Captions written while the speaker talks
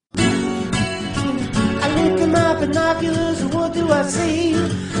binoculars, and what do I see?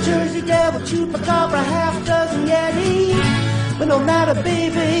 Jersey Devil, Chupacabra, half dozen Yeti. But no matter,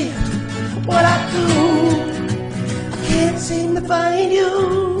 baby, what I do, I can't seem to find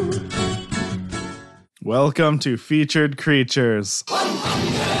you. Welcome to Featured Creatures.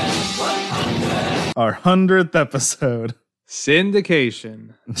 100. Our 100th episode.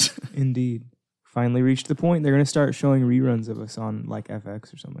 Syndication. Indeed. Finally reached the point they're going to start showing reruns of us on like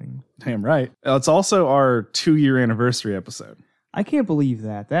FX or something. Damn right. It's also our 2-year anniversary episode. I can't believe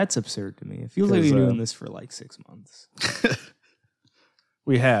that. That's absurd to me. It feels like we've been doing this for like 6 months.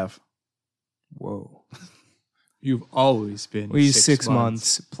 We have. Whoa. You've always been We 6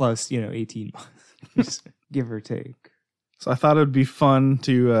 months plus, 18 months. Give or take. So I thought it would be fun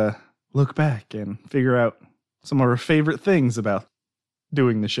to look back and figure out some of our favorite things about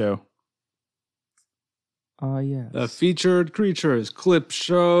doing the show. Yeah. The Featured Creatures Clip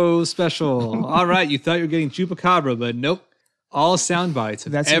Show Special. All right, you thought you were getting Chupacabra, but nope. All sound bites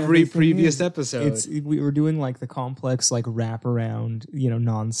of every previous episode. We were doing like the complex, like wraparound,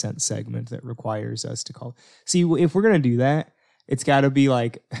 nonsense segment that requires us to call. See, if we're gonna do that, it's got to be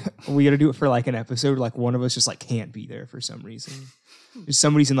like we got to do it for like an episode. Like one of us just like can't be there for some reason.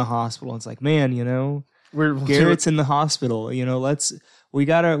 Somebody's in the hospital, and it's like, man, Garrett's in the hospital.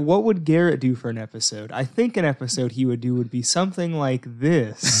 What would Garrett do for an episode? I think an episode he would do would be something like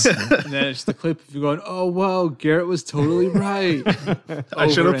this. And then it's the clip of you going, oh, wow, Garrett was totally right. I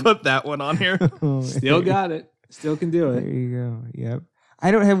should have put that one on here. Still got it. Still can do it. There you go. Yep.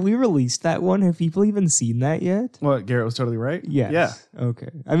 Have we released that one? Have people even seen that yet? What, Garrett was totally right? Yes. Yeah. Okay.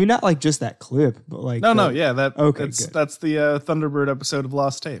 I mean, not like just that clip, but like... That's the Thunderbird episode of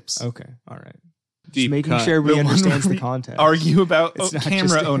Lost Tapes. Okay. All right. Deep just making cut. sure we understands the we context. Argue about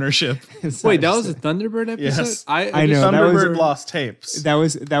camera ownership. Wait, that was a Thunderbird episode? Yes. I know. Thunderbird Lost Tapes. That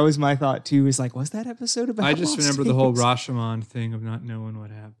was my thought too. Is like, was that episode about? I just Lost remember Tapes? the whole Rashomon thing of not knowing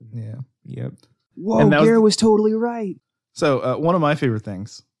what happened. Yeah. Yep. Whoa, Garrett was totally right. So one of my favorite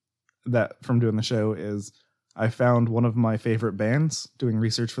things from doing the show is I found one of my favorite bands doing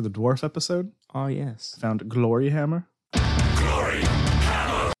research for the Dwarf episode. Oh yes. Found Glory Hammer.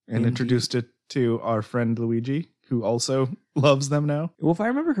 And introduced it to our friend Luigi, who also loves them now. Well, if I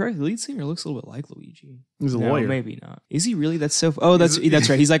remember correctly, the lead singer looks a little bit like Luigi. He's a lawyer. Maybe not. Is he really? That's so... Oh, that's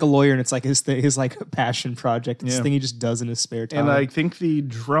right. He's like a lawyer, and it's like his like passion project. It's this thing he just does in his spare time. And I think the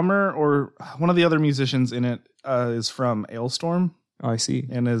drummer or one of the other musicians in it is from Ailstorm. Oh, I see.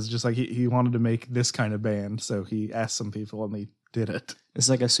 And is just like he wanted to make this kind of band, so he asked some people and they did it. It's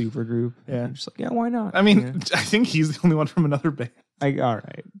like a super group. Yeah. Just like, why not? I mean, I think he's the only one from another band. All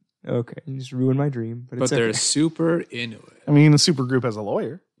right. Okay. You just ruined my dream. But it's they're okay. super into it. I mean, the super group as a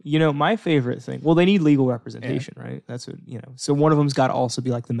lawyer. My favorite thing. Well, they need legal representation, right? That's what, So one of them's got to also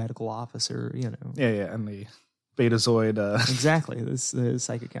be like the medical officer, Yeah, and the Betazoid. Exactly. The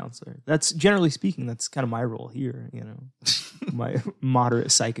psychic counselor. That's generally speaking, that's kind of my role here, my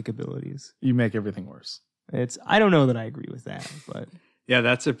moderate psychic abilities. You make everything worse. I don't know that I agree with that, but. Yeah,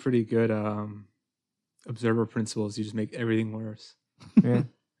 that's a pretty good observer principles. You just make everything worse. Yeah.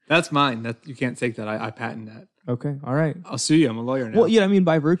 That's mine. That you can't take that. I patent that. Okay. All right. I'll sue you. I'm a lawyer now. Well,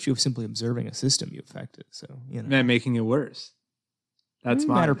 by virtue of simply observing a system, you affect it. So, And making it worse. That's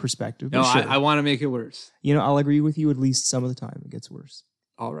mine. Matter of perspective. No, sure. I want to make it worse. I'll agree with you at least some of the time. It gets worse.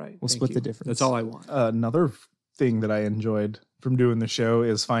 All right. We'll split the difference. That's all I want. Another thing that I enjoyed from doing the show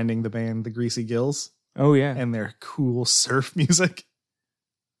is finding the band The Greasy Gills. Oh, yeah. And their cool surf music.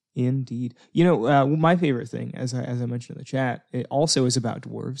 Indeed. My favorite thing, as I mentioned in the chat, it also is about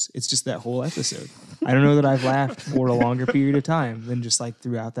dwarves. It's just that whole episode. I don't know that I've laughed for a longer period of time than just like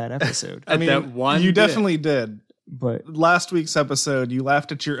throughout that episode. I mean, that one you bit. definitely did. But last week's episode, you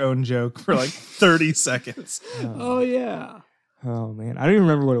laughed at your own joke for like 30 seconds. Oh, yeah. Oh, man. I don't even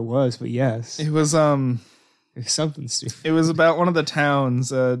remember what it was, but yes. It was It's something stupid. It was about one of the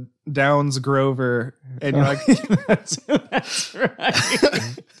towns, Downs Grover, and you're like, that's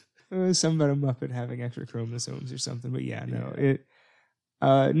right. It was something about a Muppet having extra chromosomes or something, but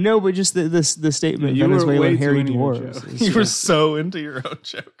but just the statement You were Venezuelan way too hairy into your dwarves. joke. is you were just- so into your own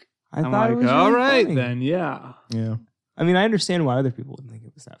joke. I I'm thought like, it was all really right, funny. then, yeah. Yeah. I mean, I understand why other people wouldn't think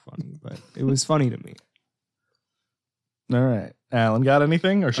it was that funny, but it was funny to me. All right. Alan, got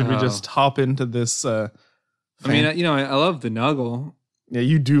anything? Or should we Oh. just hop into this? I mean, I love the Nuggle, yeah,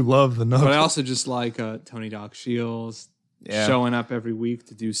 you do love the novel. but I also just like Tony Doc Shields showing up every week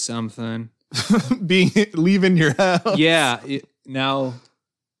to do something. leaving your house. Yeah, now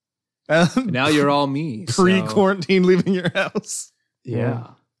you're all me. so- Pre-quarantine, leaving your house.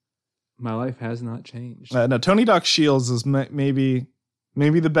 Yeah. My life has not changed. No, Tony Doc Shields is maybe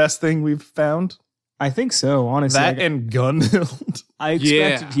the best thing we've found. I think so, honestly. That and Gunhild. I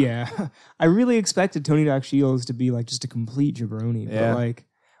expected, I really expected Tony Doc Shields to be like just a complete jabroni, but like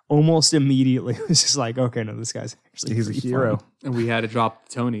almost immediately it was just like, okay, no, this guy's actually He's a pretty hero. fun. And we had to drop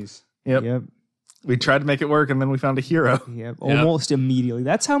the Tonys. Yep. We tried to make it work, and then we found a hero. Yep. Almost immediately.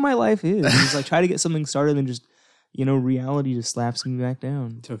 That's how my life is. It's like try to get something started, and just reality just slaps me back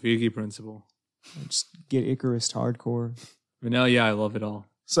down. Tofigi principle. Just get Icarus hardcore. But no, I love it all.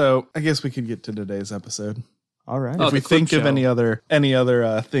 So I guess we could get to today's episode. All right. Oh, If we the clip think of show. any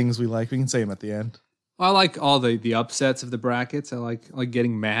other things we like, we can say them at the end. I like all the upsets of the brackets. I like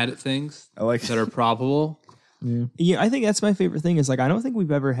getting mad at things I like that are probable. Yeah, I think that's my favorite thing is like I don't think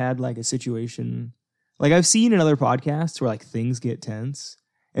we've ever had like a situation like I've seen in other podcasts where like things get tense.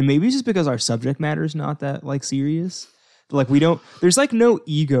 And maybe it's just because our subject matter is not that like serious. But, like there's like no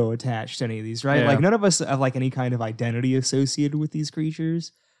ego attached to any of these, right? Yeah. Like none of us have like any kind of identity associated with these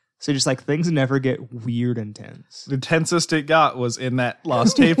creatures. So just like things never get weird and tense. The tensest it got was in that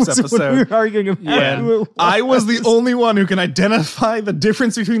Lost Tapes So when we episode. were arguing about who it I was the only one who can identify the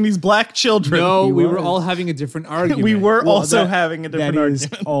difference between these black children. No, He we were was. all having a different argument. we were Well, also that- having a different That is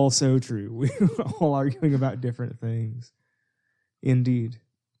argument. also true. We were all arguing about different things. Indeed.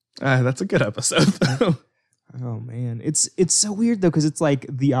 That's a good episode, though. Oh man, it's so weird though because it's like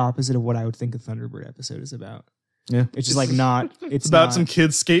the opposite of what I would think a Thunderbird episode is about. Yeah. It's just like not. It's about not- some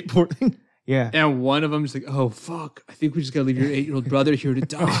kids skateboarding. Yeah. And one of them's like, "Oh fuck! I think we just gotta leave your 8-year-old brother here to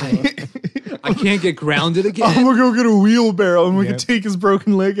die. I can't get grounded I'm again." gonna go get a wheelbarrow and we Yep. can take his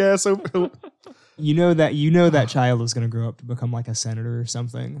broken leg ass over. You know that child is gonna grow up to become like a senator or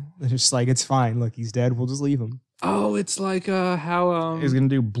something. It's just like it's fine. Look, he's dead. We'll just leave him. Oh, it's like how He's gonna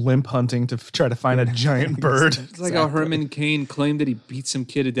do blimp hunting to try to find a giant bird. it's like how Herman Cain claimed that he beat some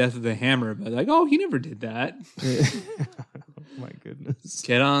kid to death with a hammer, but like, oh, he never did that. Oh my goodness.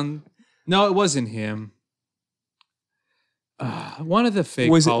 Get on. No, it wasn't him. One of the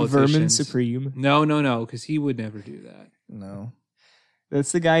fake Was it politicians. Vermin Supreme? No, because he would never do that. No.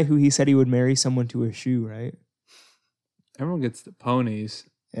 That's the guy who he said he would marry someone to a shoe, right? Everyone gets the ponies.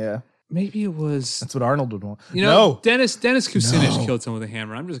 Yeah. Maybe it was. That's what Arnold would want. No. Dennis Kucinich No. killed someone with a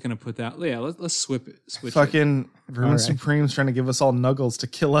hammer. I'm just gonna put that. Yeah, let's switch it. Fucking Vermin All right. Supreme's trying to give us all Nuggles to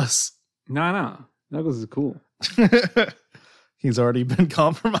kill us. No. Knuckles is cool. He's already been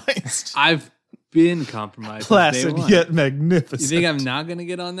compromised. I've been compromised. Placid yet magnificent. You think I'm not gonna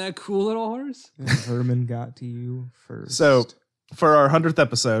get on that cool little horse? Vermin got to you first. So, for our 100th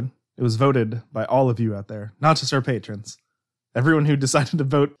episode, it was voted by all of you out there, not just our patrons. Everyone who decided to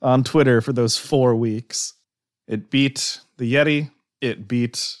vote on Twitter for those 4 weeks. It beat the Yeti, it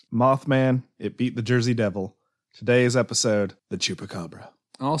beat Mothman, it beat the Jersey Devil. Today's episode, the Chupacabra.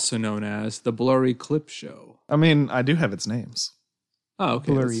 Also known as the Blurry Clip Show. I mean, I do have its names. Oh,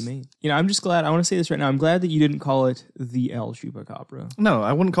 okay. blurry me. I'm just glad. I want to say this right now. I'm glad that you didn't call it the El Chupacabra. No,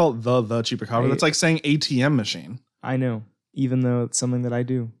 I wouldn't call it the Chupacabra. I- That's like saying ATM machine. I know, even though it's something that I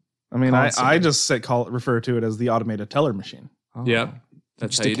do. I mean, Constantly. I just refer to it as the automated teller machine. Oh, Yep.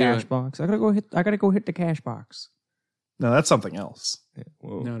 That's just how a you do cash it. box. I gotta go hit the cash box. No, that's something else. Yeah,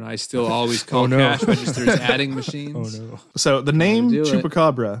 whoa. No, I still always call no. cash registers adding machines. Oh no. So the name do it.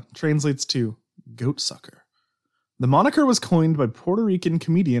 Chupacabra translates to goat sucker. The moniker was coined by Puerto Rican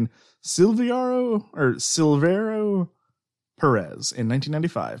comedian Silvero Perez in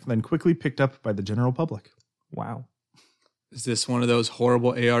 1995, then quickly picked up by the general public. Wow. Is this one of those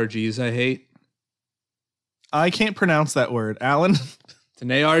horrible ARGs I hate? I can't pronounce that word. Alan, It's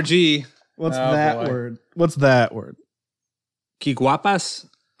an ARG. what's Oh, that boy. word? What's that word? Kiguapas,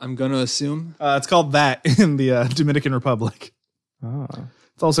 I'm going to assume. It's called that in the Dominican Republic. Ah.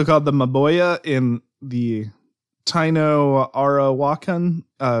 It's also called the Maboya in the Taino Arawakan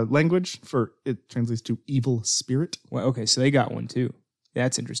language. For it translates to evil spirit. Well, okay, so they got one too.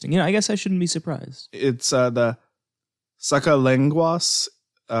 That's interesting. I guess I shouldn't be surprised. It's the Sacalenguas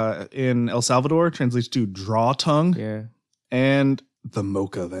in El Salvador translates to draw tongue, Yeah. and the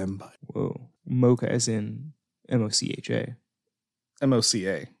Mocha vampire. Whoa. Mocha as in MOCHA.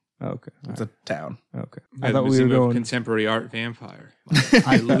 MOCA. Okay. It's a town. Okay. By I the thought we were Museum of going. Contemporary Art Vampire.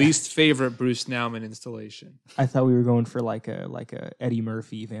 My least favorite Bruce Nauman installation. I thought we were going for like a Eddie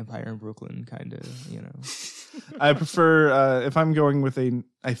Murphy Vampire in Brooklyn kind of. I prefer if I'm going with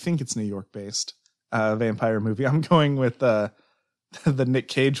I think it's New York based vampire movie. I'm going with the Nick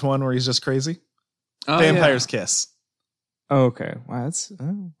Cage one where he's just crazy. Oh, Vampire's Kiss. Okay. Wow. That's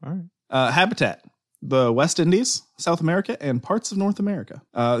all right. Habitat. The West Indies, South America, and parts of North America.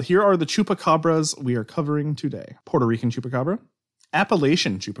 Here are the chupacabras we are covering today. Puerto Rican chupacabra,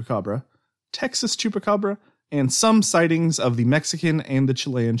 Appalachian chupacabra, Texas chupacabra, and some sightings of the Mexican and the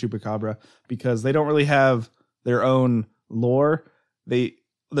Chilean chupacabra, because they don't really have their own lore. The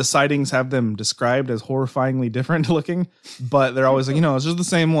sightings have them described as horrifyingly different looking, but they're always like, it's just the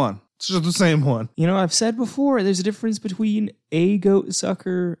same one. It's just the same one. I've said before, there's a difference between a goat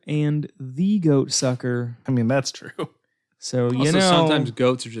sucker and the goat sucker. I mean, that's true. So, Also, sometimes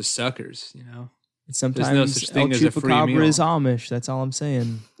goats are just suckers, Sometimes there's no such thing as a free Chupacabra meal. is Amish. That's all I'm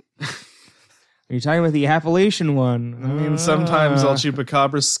saying. Are you talking about the Appalachian one? I mean, sometimes El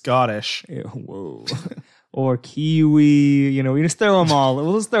Chupacabra's Scottish. Yeah, whoa. Or Kiwi, we just throw them all.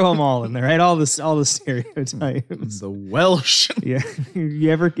 We'll just throw them all in there, right? All the stereotypes. The Welsh. Yeah.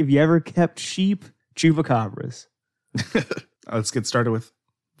 If you ever kept sheep, Chupacabras. Let's get started with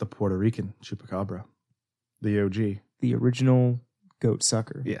the Puerto Rican Chupacabra, the OG. The original goat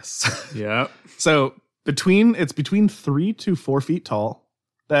sucker. Yes. Yeah. So it's between 3 to 4 feet tall.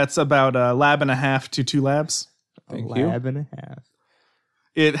 That's about a lab and a half to 2 labs. A lab and a half.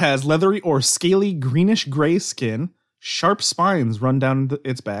 It has leathery or scaly greenish gray skin, sharp spines run down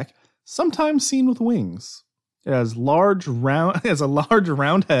its back, sometimes seen with wings. It has a large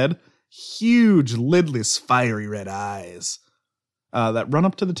round head, huge lidless fiery red eyes that run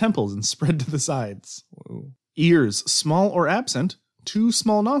up to the temples and spread to the sides. Whoa. Ears small or absent, 2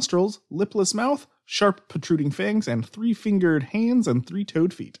 small nostrils, lipless mouth, sharp protruding fangs, and 3-fingered hands and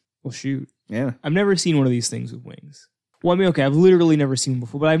 3-toed feet. Well, shoot. Yeah. I've never seen one of these things with wings. Well, I mean, okay, I've literally never seen one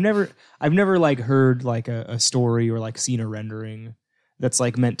before, but I've never like heard like a story or like seen a rendering that's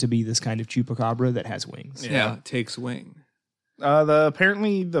like meant to be this kind of chupacabra that has wings. Yeah, it takes wing.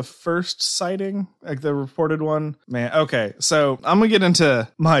 Apparently the first sighting, like the reported one, man. Okay, so I'm gonna get into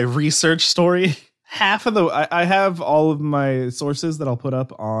my research story. I have all of my sources that I'll post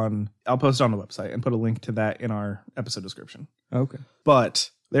on the website and put a link to that in our episode description. Okay. But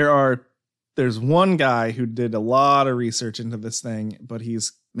there's one guy who did a lot of research into this thing, but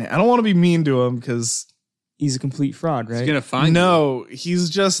I don't want to be mean to him because he's a complete fraud, right? He's gonna find you. He's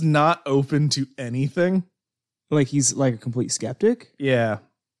just not open to anything. Like he's like a complete skeptic? Yeah.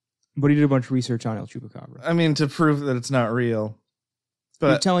 But he did a bunch of research on El Chupacabra. I mean, to prove that it's not real. But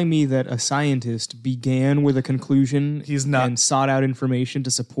you're telling me that a scientist began with a conclusion and sought out information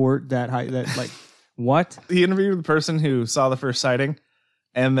to support that what? He interviewed the person who saw the first sighting,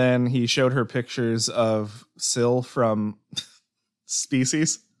 and then he showed her pictures of Syl from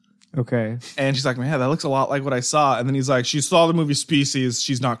Species. Okay. And she's like, man, that looks a lot like what I saw. And then he's like, she saw the movie Species.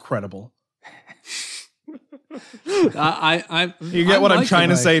 She's not credible. You get what I'm trying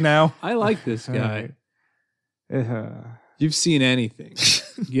to say now? I like this guy. Right. You've seen anything.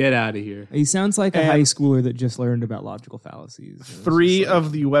 Get out of here. He sounds like a high schooler that just learned about logical fallacies. 3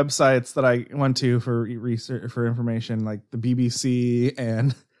 of the websites that I went to for research, for information, like the BBC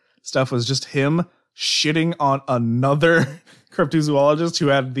and stuff, was just him shitting on another cryptozoologist who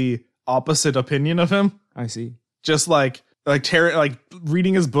had the opposite opinion of him. I see. Just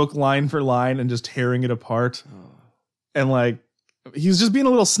reading his book line for line and just tearing it apart. And like, he was just being a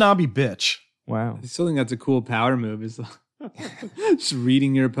little snobby bitch. Wow. I still think that's a cool power move. Is just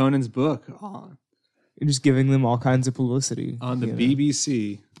reading your opponent's book. Oh. You're just giving them all kinds of publicity. On the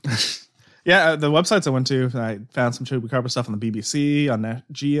BBC. Yeah, the websites I went to, I found some Chupacabra stuff on the BBC, on Nat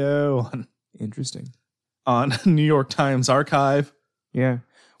Geo, Interesting. On New York Times Archive. Yeah.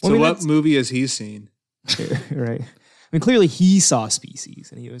 Well, so what movie has he seen? Right. I mean, clearly he saw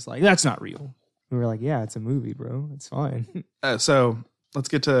Species, and he was like, that's not real. We were like, yeah, it's a movie, bro. It's fine. So let's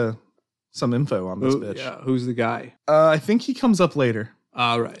get to some info on this bitch. Yeah, who's the guy? I think he comes up later.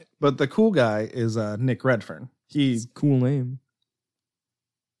 All right. But the cool guy is Nick Redfern. He's cool name.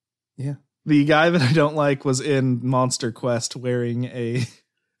 Yeah. The guy that I don't like was in Monster Quest wearing a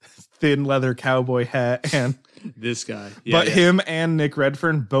thin leather cowboy hat, and this guy. Yeah, him and Nick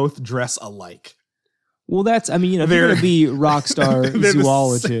Redfern both dress alike. Well, if you're going to be rock star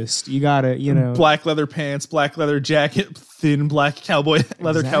zoologist, you got to, black leather pants, black leather jacket, thin black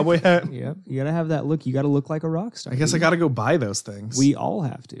leather cowboy hat. Yep. You got to have that look. You got to look like a rock star. I guess I got to go buy those things. We all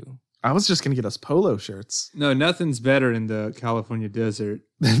have to. I was just going to get us polo shirts. No, nothing's better in the California desert.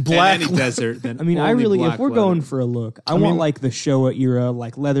 Black any desert than if we're going for a look, I want like the Showa era,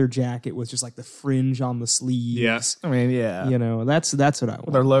 like leather jacket with just like the fringe on the sleeves. Yes. I mean, yeah. That's what I want.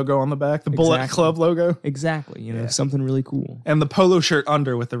 With our logo on the back, the Bullet Club logo. Exactly. Something really cool. And the polo shirt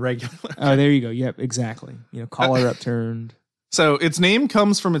under with the regular. Oh, there you go. Yep, exactly. Collar upturned. So its name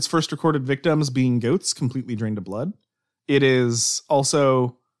comes from its first recorded victims being goats completely drained of blood. It is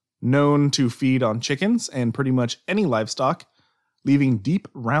also known to feed on chickens and pretty much any livestock, leaving deep,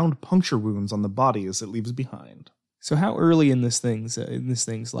 round puncture wounds on the bodies it leaves behind. So how early in this thing's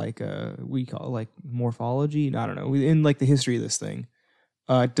like we call it like morphology? I don't know. In like the history of this thing,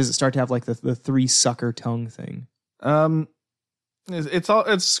 does it start to have like the 3 sucker tongue thing? It's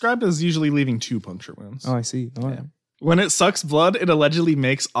described as usually leaving 2 puncture wounds. Oh, I see. All right. When it sucks blood, it allegedly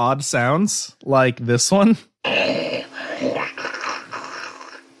makes odd sounds like this one. I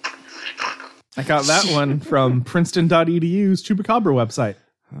got that one from Princeton.edu's Chupacabra website.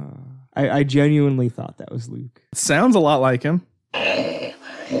 I genuinely thought that was Luke. It sounds a lot like him.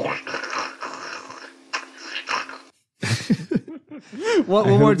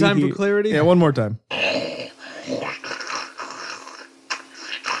 One more time for clarity? Yeah, one more time.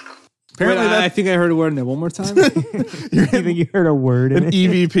 Apparently, I think I heard a word in there. One more time. You think you heard a word in an it?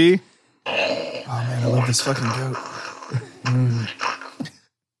 EVP. Oh man, I love this fucking goat.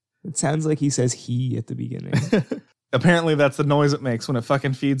 It sounds like he says he at the beginning. Apparently, that's the noise it makes when it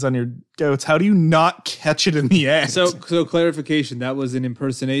fucking feeds on your goats. How do you not catch it in the act? So clarification, that was an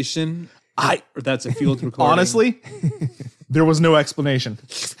impersonation? Or that's a field recording? Honestly, there was no explanation.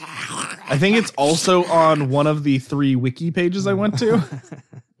 I think it's also on one of the 3 wiki pages I went to.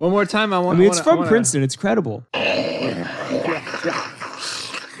 One more time. It's from Princeton. It's credible.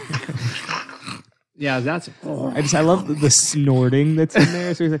 Yeah, that's... I love the snorting that's in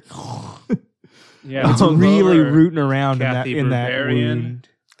there. So he's like... Yeah, it's really rooting around in that Barbarian. wound.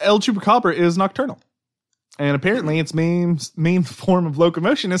 El Chupacabra is nocturnal. And apparently its main form of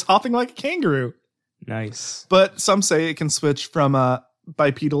locomotion is hopping like a kangaroo. Nice. But some say it can switch from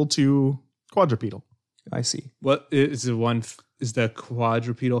bipedal to quadrupedal. I see. What is the one? Is the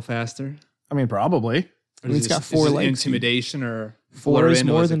quadrupedal faster? I mean, probably. I mean, it's got 4 legs. Intimidation or 4 is Florendo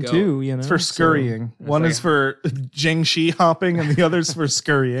more as a than goat? 2, you know. It's for scurrying. One is for Jiangxi hopping and the other's for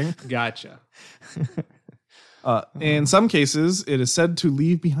scurrying. Gotcha. In some cases, it is said to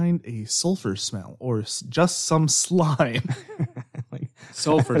leave behind a sulfur smell or just some slime. Like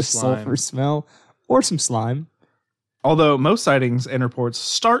Sulfur slime. Sulfur smell or some slime. Although most sightings and reports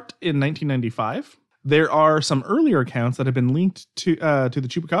start in 1995, there are some earlier accounts that have been linked to the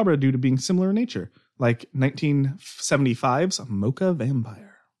Chupacabra due to being similar in nature, like 1975's Mocha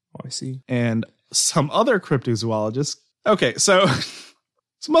Vampire. Oh, I see. And some other cryptozoologists. Okay, so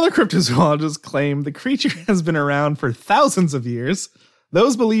some other cryptozoologists claim the creature has been around for thousands of years.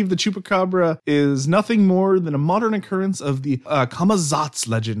 Those believe the Chupacabra is nothing more than a modern occurrence of the Kamazats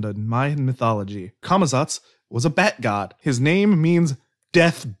legend in Mayan mythology. Kamazats was a bat god. His name means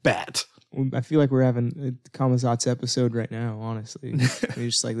death bat. I feel like we're having a Kamazats episode right now, honestly. It's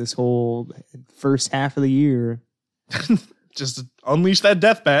just like this whole first half of the year. Just unleash that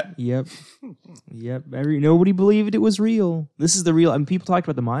death bat. Yep. Nobody believed it was real. This is the real. I mean, people talked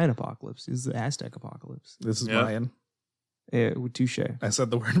about the Mayan apocalypse. This is the Aztec apocalypse. This is Yep. Mayan. Yeah, touche. I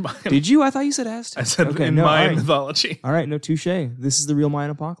said the word Mayan. Did you? I thought you said Aztec. I said Mayan all right. mythology. All right, no, touche. This is the real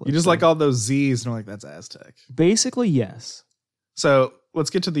Mayan apocalypse. You just like all those Z's and you're like, that's Aztec. Basically, yes. So let's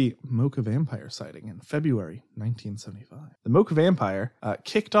get to the Mocha Vampire sighting in February 1975. The Mocha Vampire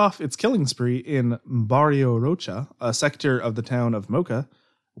kicked off its killing spree in Barrio Rocha, a sector of the town of Mocha,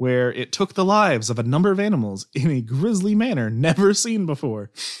 where it took the lives of a number of animals in a grisly manner never seen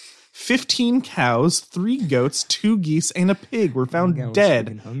before. 15 cows, 3 goats, 2 geese, and a pig were found I was dead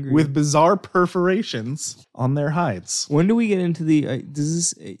fucking hungry. with bizarre perforations on their hides. When do we get into the?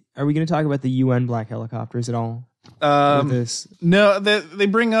 Are we going to talk about the UN black helicopters at all? With this? No, they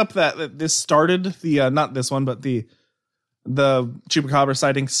bring up that this started the not this one, but the Chupacabra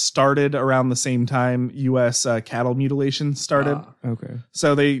sighting started around the same time U.S. Cattle mutilation started. Okay,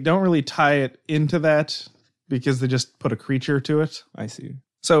 So they don't really tie it into that because they just put a creature to it. I see.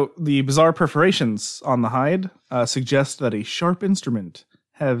 So the bizarre perforations on the hide suggest that a sharp instrument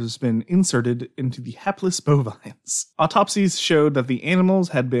has been inserted into the hapless bovines. Autopsies showed that the animals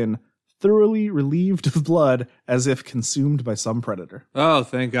had been thoroughly relieved of blood as if consumed by some predator. Oh,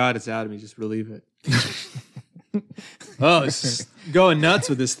 thank God it's out of me. Just relieve it. It's just going nuts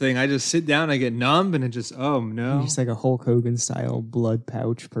with this thing. I just sit down, I get numb, and it just, You're no. just like a Hulk Hogan style blood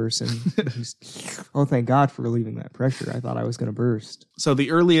pouch person. Oh, thank God for relieving that pressure. I thought I was going to burst. So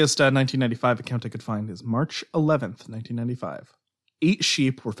the earliest 1995 account I could find is March 11th, 1995. 8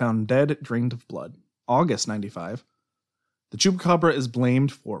 sheep were found dead, drained of blood. August 95. The Chupacabra is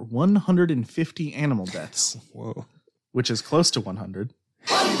blamed for 150 animal deaths, Whoa. which is close to 100.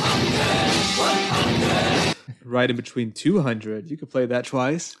 Right in between 200. You could play that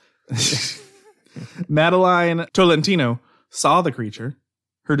twice. Madeline Tolentino saw the creature.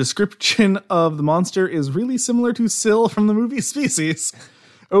 Her description of the monster is really similar to Syl from the movie Species.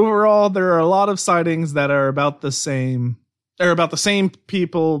 Overall, there are a lot of sightings that are about the same. They're about the same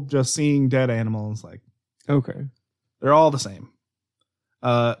people just seeing dead animals. Like, Okay. They're all the same.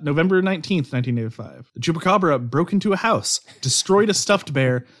 November 19th, 1985. The Chupacabra broke into a house, destroyed a stuffed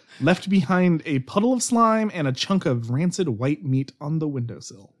bear, left behind a puddle of slime and a chunk of rancid white meat on the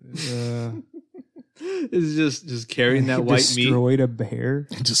windowsill. It's just carrying that white meat. Destroyed a bear.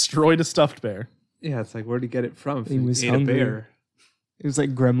 Destroyed a stuffed bear. Yeah, it's like, where'd he get it from? If He was ate hungry. a bear. It was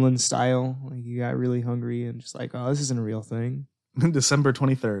like Gremlin style. Like you got really hungry and just like, oh, this isn't a real thing. December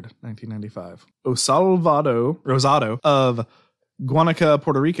 23rd, 1995. Osalvado Rosado of Guanaca,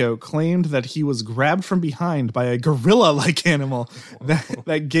 Puerto Rico, claimed that he was grabbed from behind by a gorilla-like animal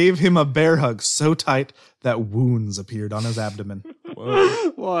that gave him a bear hug so tight that wounds appeared on his abdomen.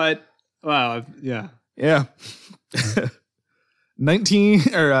 Whoa. What? Wow. Yeah. Yeah.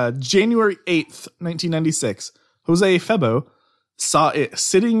 January 8th, 1996. Jose Febo saw it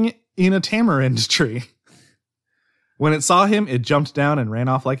sitting in a tamarind tree. When it saw him, it jumped down and ran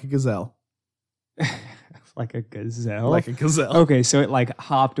off like a gazelle. Like a gazelle? Like a gazelle. Okay, so it like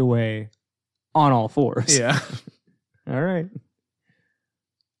hopped away on all fours. Yeah. All right.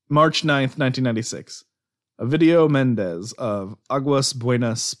 March 9th, 1996. Ovidio Mendez of Aguas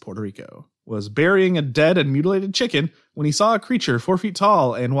Buenas, Puerto Rico, was burying a dead and mutilated chicken when he saw a creature 4 feet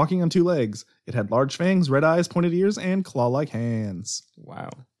tall and walking on 2 legs. It had large fangs, red eyes, pointed ears, and claw-like hands. Wow.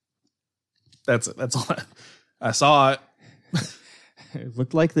 That's it. That's all. I saw it. It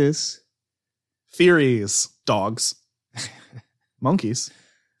looked like this. Theories. Dogs. Monkeys.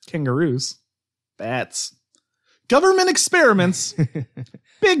 Kangaroos. Bats. Government experiments.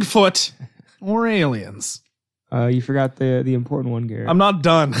 Bigfoot. Or aliens. You forgot the important one, Garrett. I'm not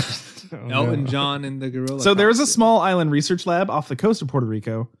done. Oh, Elton no. John and the gorilla. So there is a costume. small island research lab off the coast of Puerto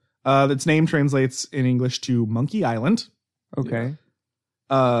Rico. Its name translates in English to Monkey Island. Okay.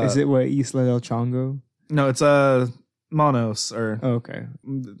 Is Is it what Isla del Chongo? No, it's Monos or Okay.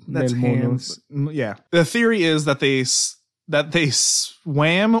 that's Del hands. Yeah. The theory is that they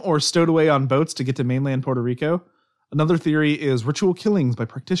swam or stowed away on boats to get to mainland Puerto Rico. Another theory is ritual killings by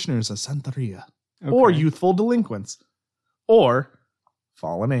practitioners of Santeria, or Okay. youthful delinquents, or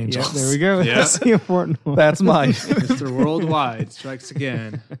fallen Yeah, angels. there we go. Yeah. That's the important one. That's mine. Mr. Worldwide strikes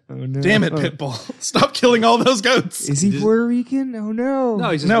again. Oh, no. Damn it, Pitbull! Stop killing all those goats. Is he Puerto Rican? Oh no. No,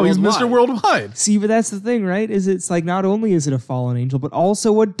 he's just No, he's worldwide. Mr. Worldwide. See, but that's the thing, right? Is it's like not only is it a fallen angel, but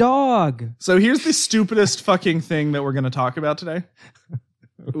also a dog. So here's the stupidest fucking thing that we're going to talk about today.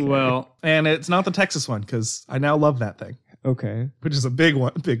 Well, And it's not the Texas one, because I now love that thing, Okay. which is a big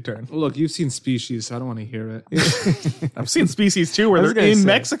one, big turn. look, you've seen Species, so I don't want to hear it. I've seen Species too, where I was they're gonna in say.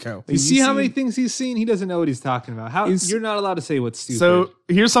 Mexico. You see how many things he's seen? He doesn't know what he's talking about. How Is- you're not allowed to say what's stupid. So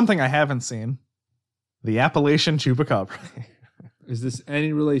here's something I haven't seen. The Appalachian Chupacabra. is this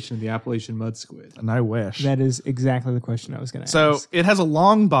any relation to the Appalachian mud squid? And I wish. That is exactly the question I was going to So ask. it has a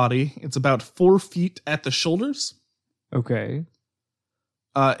long body. It's about 4 feet at the shoulders. Okay.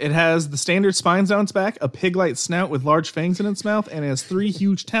 It has the standard spines on its back, a pig-like snout with large fangs in its mouth, and it has 3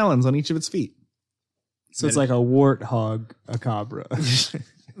 huge talons on each of its feet. So it's like a warthog, a cabra.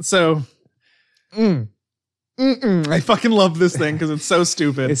 So, I fucking love this thing because it's so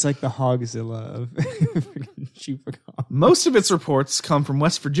stupid. It's like the Hogzilla of freaking Chupacabra. Most of its reports come from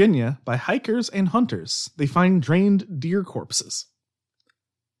West Virginia by hikers and hunters. They find drained deer corpses.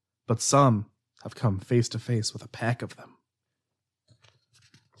 But some have come face to face with a pack of them.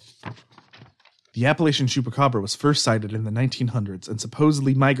 The Appalachian Chupacabra was first sighted in the 1900s and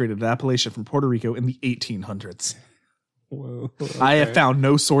supposedly migrated to Appalachia from Puerto Rico in the 1800s. Whoa. I have found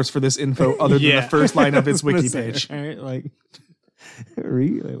no source for this info other than the first line of its wiki page. Right? Like,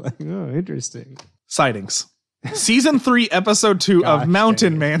 really? Like, oh, interesting. Sightings. Season 3, Episode 2 Gosh of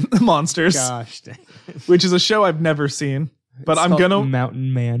Mountain dang Monsters, Gosh dang. which is a show I've never seen. But It's I'm called gonna...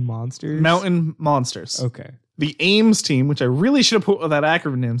 Mountain Man Monsters. Mountain Monsters. Okay. The AIMS team, which I really should have put what that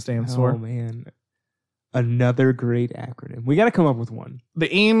acronym stands Oh for. man. Another great acronym. We got to come up with one.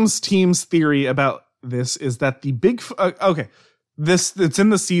 The AIMS team's theory about this is that the it's in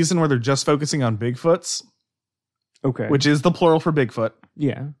the season where they're just focusing on Bigfoots, Okay. which is the plural for Bigfoot.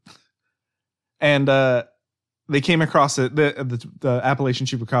 yeah. And they came across it, the Appalachian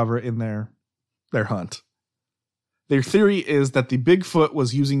Chupacabra in their hunt. Their theory is that the Bigfoot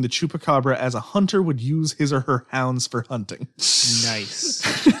was using the Chupacabra as a hunter would use his or her hounds for hunting. Nice.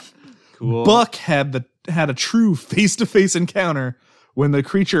 Cool. Buck had a true face-to-face encounter when the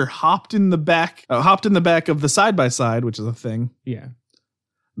creature hopped in the back of the side-by-side, which is a thing. Yeah.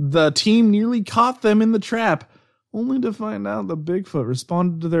 The team nearly caught them in the trap, only to find out the Bigfoot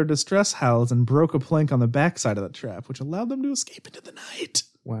responded to their distress howls and broke a plank on the backside of the trap, which allowed them to escape into the night.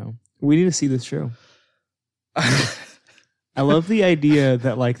 Wow. We need to see this show. I love the idea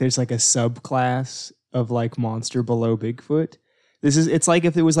that like there's like a subclass of like monster below Bigfoot. It's like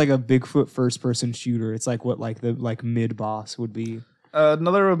if it was like a Bigfoot first person shooter. It's like what like the like mid boss would be.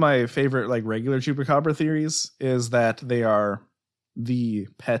 Another of my favorite like regular chupacabra theories is that they are the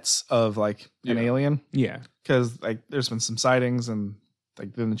pets of like an alien. Yeah. Because like there's been some sightings and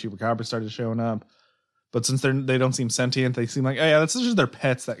like then the chupacabra started showing up. But since they don't seem sentient, they seem like, oh yeah, that's just their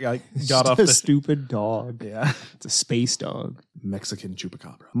pets that like got off a the stupid dog. Yeah. It's a space dog. Mexican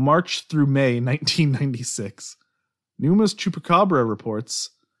chupacabra. March through May 1996. Numerous chupacabra reports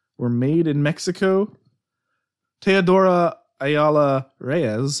were made in Mexico. Teodora Ayala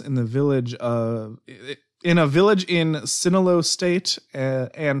Reyes in a village in Sinaloa State,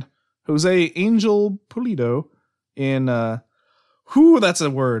 and Jose Angel Pulido in that's a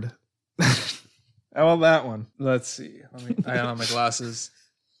word. How about that one? Let's see. I don't have my glasses.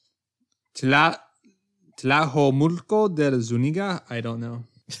 Tlajomulco de Zuniga? I don't know.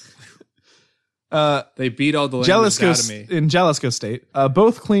 They beat all the languages out of me. In Jalisco State,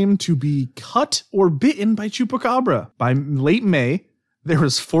 both claim to be cut or bitten by chupacabra. By late May, there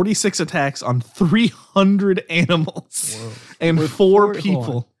was 46 attacks on 300 animals. Whoa. And 4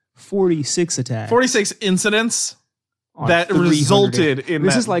 people. 46 attacks. 46 incidents that resulted in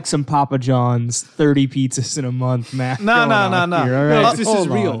this that. Is like some Papa John's 30 pizzas in a month math. No. Right? This is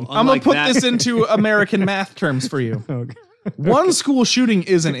real. I'm going to put this into American math terms for you. Okay. One school shooting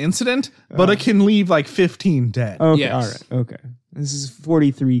is an incident, but it can leave like 15 dead. Okay, yes. All right, okay. This is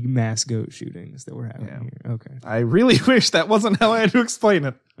 43 mass goat shootings that we're having here. Okay. I really wish that wasn't how I had to explain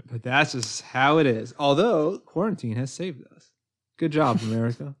it. But that's just how it is. Although, quarantine has saved us. Good job,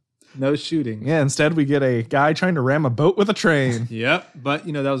 America. No shooting. Yeah, instead we get a guy trying to ram a boat with a train. Yep, but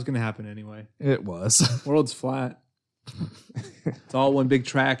that was going to happen anyway. It was. World's flat. It's all one big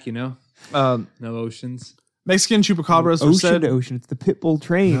track, no oceans. Mexican chupacabras were said... Ocean to ocean. It's the Pitbull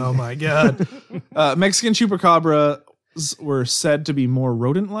train. Oh, my God. Mexican chupacabras were said to be more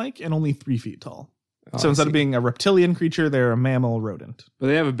rodent-like and only 3 feet tall. So instead of being a reptilian creature, they're a mammal rodent. But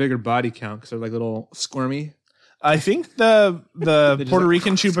they have a bigger body count because they're like little squirmy. I think the Puerto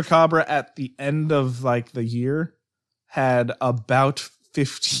Rican chupacabra at the end of like the year had about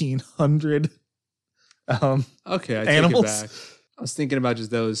 1,500 okay, I take animals. it back. I was thinking about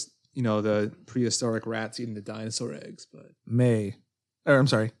just those... the prehistoric rats eating the dinosaur eggs, but...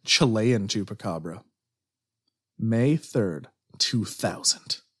 Chilean chupacabra. May 3rd,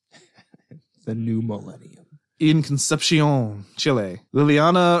 2000. The new millennium. In Concepcion, Chile,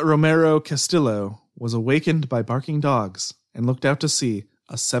 Liliana Romero Castillo was awakened by barking dogs and looked out to see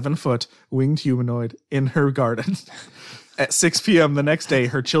a 7-foot winged humanoid in her garden. At 6 p.m. the next day,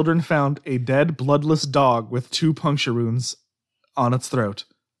 her children found a dead, bloodless dog with 2 puncture wounds on its throat.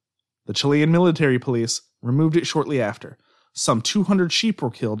 The Chilean military police removed it shortly after. Some 200 sheep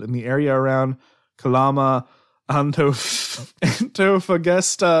were killed in the area around Calama,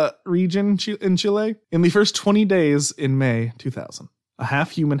 Antofagasta region in Chile. In the first 20 days in May 2000, a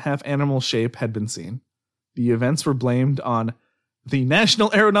half-human, half-animal shape had been seen. The events were blamed on the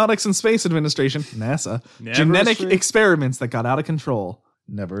National Aeronautics and Space Administration, NASA, genetic experiments that got out of control.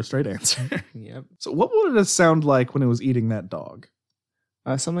 Never a straight answer. Yep. So what would it sound like when it was eating that dog?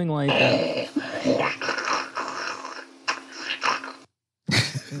 Something like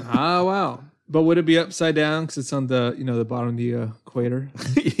Oh, wow. But would it be upside down because it's on the the bottom of the equator?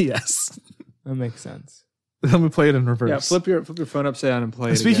 Yes. That makes sense. Let me play it in reverse. Yeah, flip your phone upside down and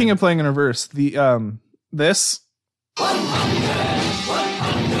play it. Speaking again. of playing in reverse, the this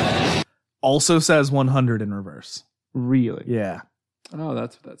 100. Also says 100 in reverse. Really? Yeah. Oh,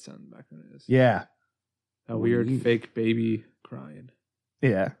 that's what that sound background is. Yeah. A weird fake baby crying.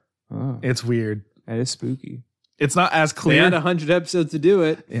 Yeah. Oh, It's weird. that is spooky. It's not as They clear. had 100 episodes to do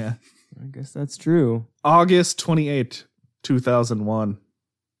it. Yeah. I guess that's true. August 28, 2001.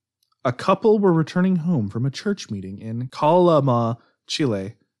 A couple were returning home from a church meeting in Calama,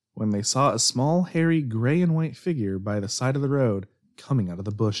 Chile, when they saw a small, hairy, gray and white figure by the side of the road coming out of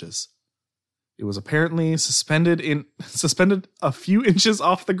the bushes. It was apparently suspended a few inches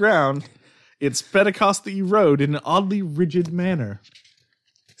off the ground. It sped across the road in an oddly rigid manner.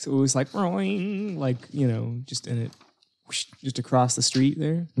 So it was like, just in it, whoosh, just across the street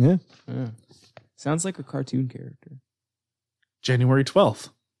there. Yeah. Sounds like a cartoon character. January 12th,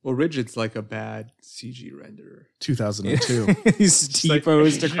 Well, Rigid's like a bad CG renderer. 2002. He's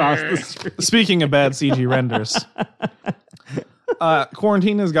T-posed across the street. Speaking of bad CG renders,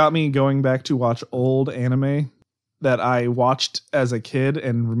 quarantine has got me going back to watch old anime that I watched as a kid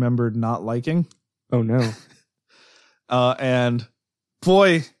and remembered not liking. Oh, no. And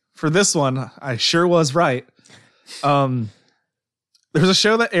boy, for this one, I sure was right. There's a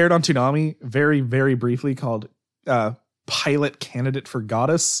show that aired on Toonami very, very briefly called Pilot Candidate for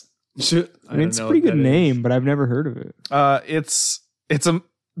Goddess. I mean, it's a pretty good name, but I've never heard of it. It's a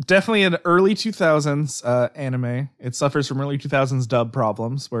definitely an early 2000s anime. It suffers from early 2000s dub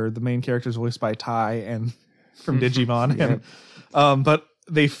problems where the main character is voiced by Tai and from Digimon. Yep. And, but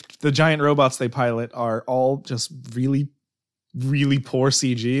the giant robots they pilot are all just really, really poor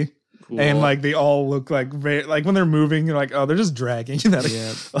CG. Cool. And like they all look like very, like when they're moving, you're like, oh, they're just dragging that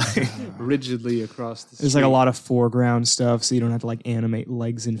rigidly across the street. There's like a lot of foreground stuff, so you don't have to like animate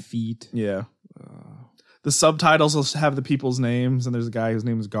legs and feet. Yeah. The subtitles will have the people's names, and there's a guy whose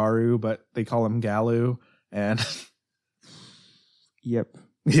name is Garu, but they call him Galu. And yep.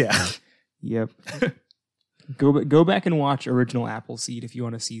 Yeah. Yep. Go back and watch original Appleseed if you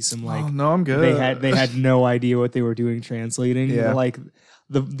want to see some like. Oh, no, I'm good. They had no idea what they were doing translating. Yeah. Like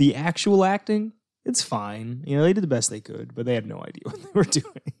the actual acting, it's fine. You know, they did the best they could, but they had no idea what they were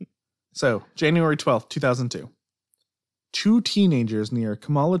doing. So, January 12th, 2002. 2 teenagers near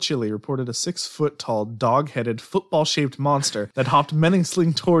Kamala, Chile reported a 6-foot-tall, dog-headed, football-shaped monster that hopped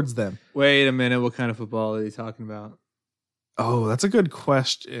menacingly towards them. Wait a minute, what kind of football are you talking about? Oh, that's a good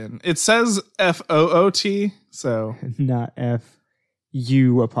question. It says FOOT, so... Not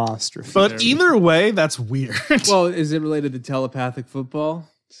F-U apostrophe. But either way, that's weird. Well, is it related to telepathic football?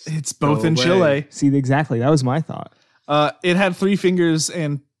 It's both in Chile. See, exactly. That was my thought. It had 3 fingers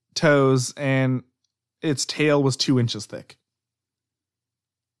and toes, and its tail was 2 inches thick.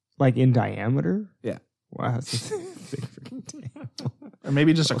 Like in diameter? Yeah. Wow, that's a big freaking tail. Or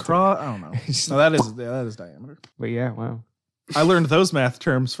maybe just across. I don't know. No, that is diameter. But yeah, wow. I learned those math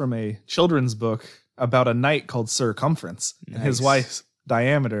terms from a children's book about a knight called Circumference, and his wife's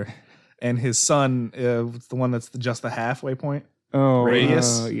diameter, and his son, the one that's just the halfway point. Oh,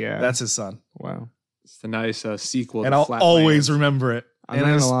 radius. Yeah, that's his son. Wow, it's a nice sequel. And to I'll Flatland. always remember it. I'm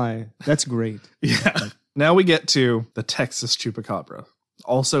not gonna lie, that's great. Yeah. Now we get to the Texas Chupacabra,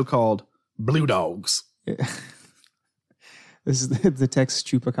 also called Blue Dogs. This is the Texas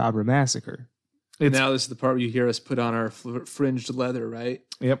Chupacabra Massacre. Now this is the part where you hear us put on our fringed leather, right?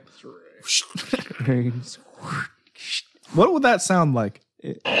 Yep. What would that sound like?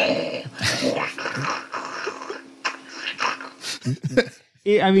 I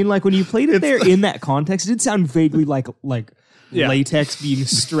mean, like when you played it there in that context, it did sound vaguely like latex being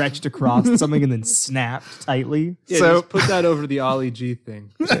stretched across something and then snapped tightly. Yeah, so just put that over the Ollie G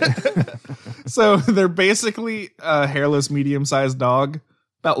thing. So they're basically a hairless, medium-sized dog,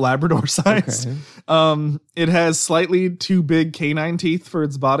 about Labrador size. Okay. It has slightly too big canine teeth for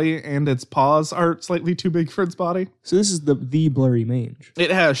its body, and its paws are slightly too big for its body. So this is the blurry mange.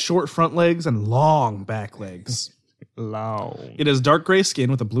 It has short front legs and long back legs. Long. It has dark gray skin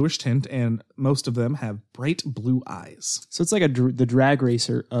with a bluish tint, and most of them have bright blue eyes. So it's like the drag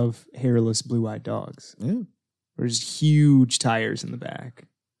racer of hairless, blue-eyed dogs. Yeah. There's huge tires in the back.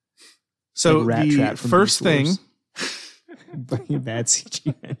 So like the first thing... Bad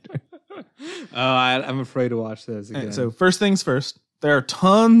CG. I'm afraid to watch this again. Right, so first things first, there are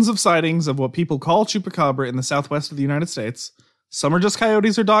tons of sightings of what people call chupacabra in the southwest of the United States. Some are just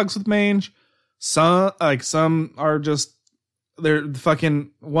coyotes or dogs with mange. Some are just they're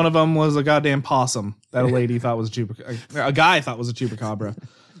fucking. One of them was a goddamn possum that a lady thought was a guy thought was a chupacabra.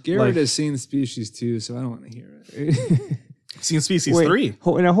 Garrett has seen Species 2, so I don't want to hear it. Seen Species 3.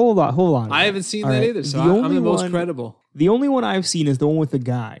 Now hold on. I haven't seen that either, so I'm the most credible. The only one I've seen is the one with the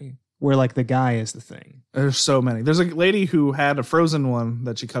guy, where like the guy is the thing. There's so many. There's a lady who had a frozen one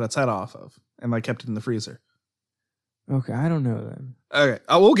that she cut its head off of and like kept it in the freezer. Okay, I don't know then. Okay,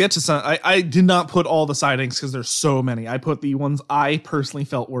 I will get to some. I did not put all the sightings because there's so many. I put the ones I personally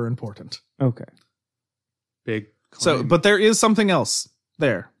felt were important. Okay. Big claim. So, but there is something else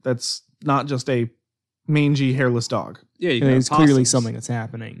there that's not just a mangy, hairless dog. Yeah, it's clearly something that's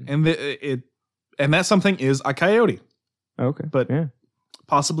happening. And and that something is a coyote. Okay. But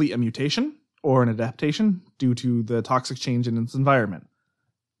possibly a mutation or an adaptation due to the toxic change in its environment.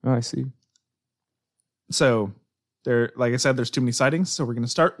 Oh, I see. So, like I said, there's too many sightings. So we're going to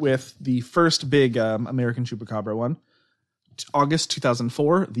start with the first big American chupacabra one. August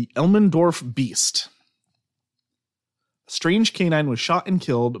 2004, the Elmendorf Beast. A strange canine was shot and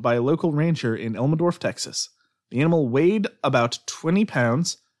killed by a local rancher in Elmendorf, Texas. The animal weighed about 20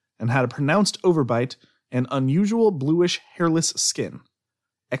 pounds and had a pronounced overbite and unusual bluish hairless skin.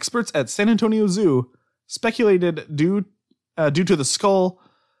 Experts at San Antonio Zoo speculated due to the skull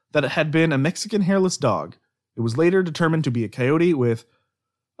that it had been a Mexican hairless dog. It was later determined to be a coyote with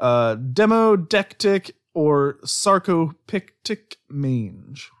demodectic or sarcopictic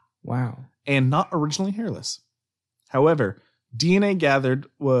mange. Wow. And not originally hairless. However, DNA gathered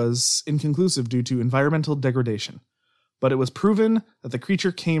was inconclusive due to environmental degradation, but it was proven that the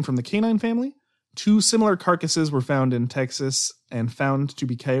creature came from the canine family. 2 similar carcasses were found in Texas and found to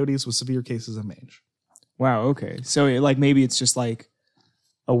be coyotes with severe cases of mange. Wow, okay. So maybe it's just like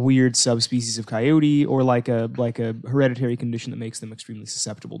a weird subspecies of coyote or like a hereditary condition that makes them extremely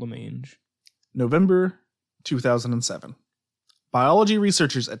susceptible to mange. November 2007. Biology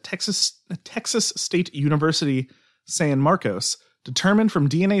researchers at Texas State University San Marcos determined from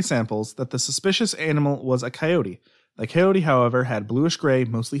DNA samples that the suspicious animal was a coyote. The coyote, however, had bluish-gray,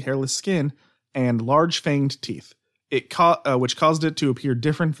 mostly hairless skin and large fanged teeth, which caused it to appear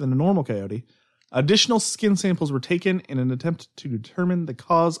different than a normal coyote. Additional skin samples were taken in an attempt to determine the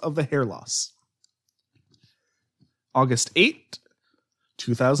cause of the hair loss. August 8,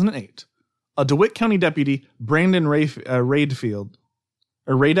 2008. A DeWitt County deputy, Brandon Radell,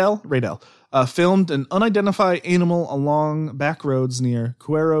 filmed an unidentified animal along back roads near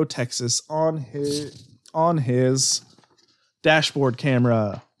Cuero, Texas on his dashboard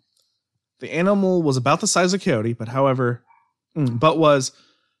camera. The animal was about the size of a coyote, but was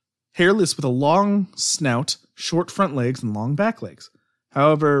hairless with a long snout, short front legs, and long back legs.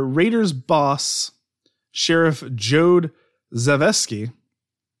 However, Raiders boss, Sheriff Jode Zaveski,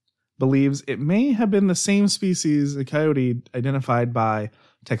 believes it may have been the same species of coyote identified by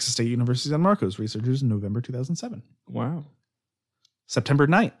Texas State University San Marcos researchers in November 2007. Wow. September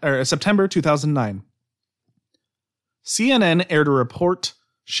 2009. CNN aired a report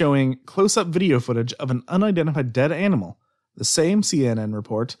showing close-up video footage of an unidentified dead animal. The same CNN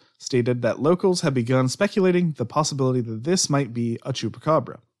report stated that locals have begun speculating the possibility that this might be a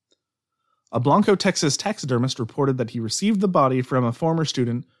chupacabra. A Blanco, Texas taxidermist reported that he received the body from a former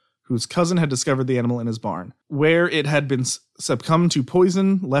student whose cousin had discovered the animal in his barn, where it had been succumbed to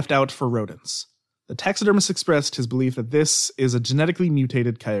poison left out for rodents. The taxidermist expressed his belief that this is a genetically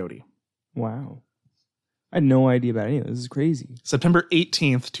mutated coyote. Wow. I had no idea about any of this. This is crazy. September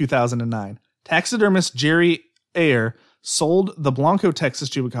 18th, 2009. Taxidermist Jerry Ayer sold the Blanco, Texas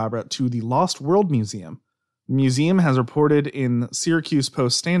chupacabra to the Lost World Museum. The museum has reported in Syracuse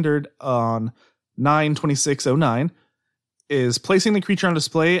Post-Standard on 9/26/09 is placing the creature on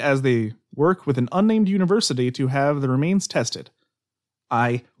display as they work with an unnamed university to have the remains tested.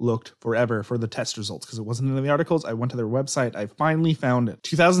 I looked forever for the test results because it wasn't in the articles. I went to their website. I finally found it.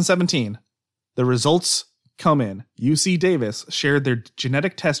 2017. The results come in. UC Davis shared their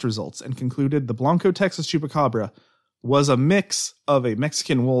genetic test results and concluded the Blanco, Texas chupacabra was a mix of a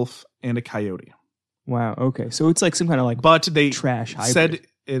Mexican wolf and a coyote. Wow. Okay. So it's like some kind of like but they trash hybrid. Said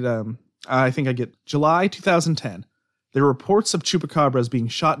it, I think I get July 2010. There were reports of chupacabras being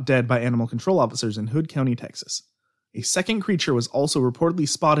shot dead by animal control officers in Hood County, Texas. A second creature was also reportedly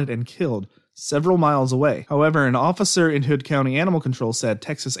spotted and killed several miles away. However, an officer in Hood County Animal Control said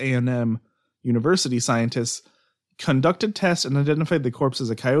Texas A&M University scientists conducted tests and identified the corpse as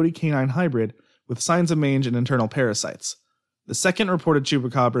a coyote-canine hybrid with signs of mange and internal parasites. The second reported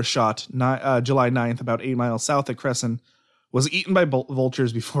chupacabra shot July 9th, about 8 miles south of Crescent, was eaten by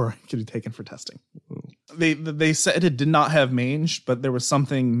vultures before it could be taken for testing. They said it did not have mange, but there was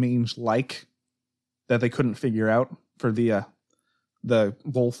something mange-like that they couldn't figure out for the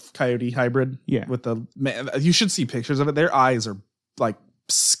wolf-coyote hybrid. Yeah. You should see pictures of it. Their eyes are like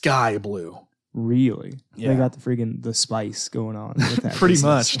sky blue. Really? Yeah. They got the spice going on with that. Pretty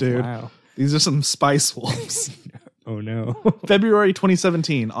much, dude. Wow. These are some spice wolves. Oh, no. February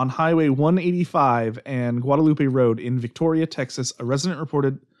 2017, on Highway 185 and Guadalupe Road in Victoria, Texas, a resident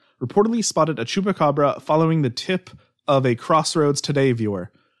reportedly spotted a chupacabra following the tip of a Crossroads Today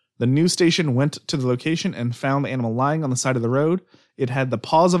viewer. The news station went to the location and found the animal lying on the side of the road. It had the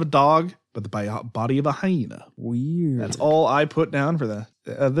paws of a dog, but the body of a hyena. Weird. That's all I put down for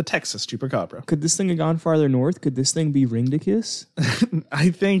the Texas chupacabra. Could this thing have gone farther north? Could this thing be Ringdicus? I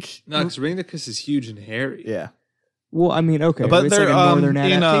think... No, because Ringdicus is huge and hairy. Yeah. Well, I mean, okay, but it's like a northern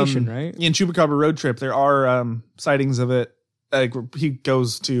adaptation, right? In Chupacabra Road Trip, there are sightings of it. He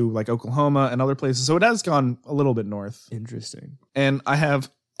goes to like Oklahoma and other places, so it has gone a little bit north. Interesting. And I have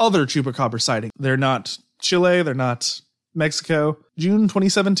other Chupacabra sightings. They're not Chile, they're not Mexico. June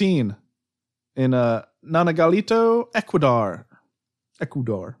 2017 in Nanagalito, Ecuador.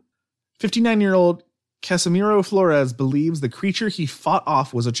 59-year-old Casimiro Flores believes the creature he fought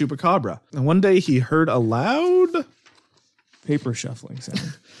off was a chupacabra. And one day he heard a loud... paper shuffling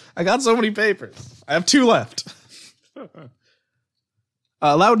sound. I got so many papers. I have 2 left.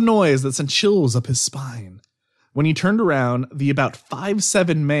 A loud noise that sent chills up his spine. When he turned around, the about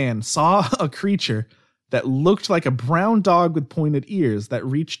 5'7" man saw a creature that looked like a brown dog with pointed ears that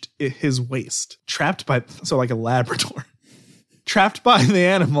reached his waist. Trapped by... So like a Labrador. Trapped by the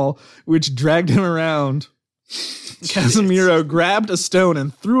animal, which dragged him around, Casimiro grabbed a stone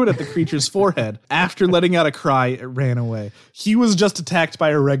and threw it at the creature's forehead. After letting out a cry, it ran away. He was just attacked by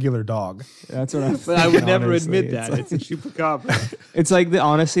a regular dog. That's what I'm But I would never honestly. admit that. It's a chupacabra. It's like,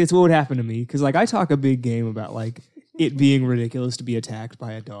 honestly, it's what would happen to me. Because, like, I talk a big game about, like, it being ridiculous to be attacked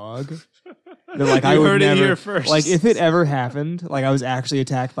by a dog. That, like, I You would heard it never, here first. Like, if it ever happened, like, I was actually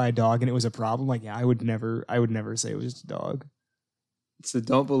attacked by a dog and it was a problem, like, yeah, I would never say it was just a dog. So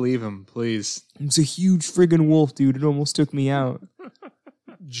don't believe him, please. It's a huge friggin' wolf, dude. It almost took me out.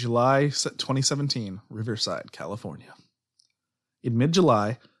 July 2017, Riverside, California. In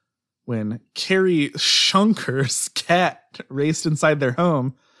mid-July, when Carrie Shunker's cat raced inside their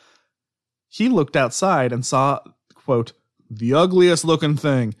home, he looked outside and saw, quote, the ugliest looking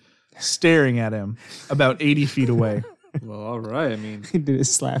thing staring at him about 80 feet away. Well, all right. I mean, He did a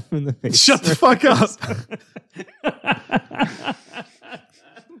slap him in the face. Shut the fuck up.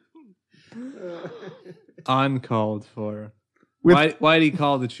 uncalled for. With- Why did he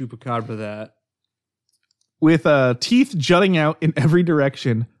call the chupacabra that? With teeth jutting out in every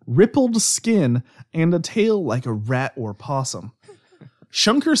direction, rippled skin, and a tail like a rat or possum.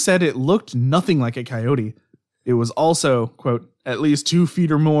 Shunker said it looked nothing like a coyote. It was also, quote, at least 2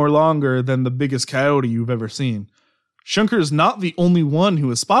 feet or more longer than the biggest coyote you've ever seen. Shunker is not the only one who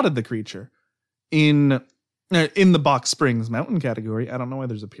has spotted the creature. In the Box Springs mountain category, I don't know why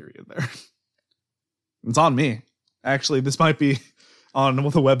there's a period there. It's on me. Actually, this might be on the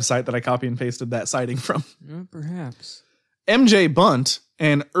website that I copy and pasted that sighting from. Perhaps. MJ Bunt,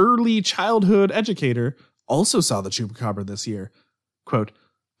 an early childhood educator, also saw the chupacabra this year. Quote,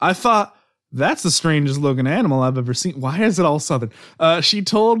 I thought, that's the strangest looking animal I've ever seen. Why is it all southern? She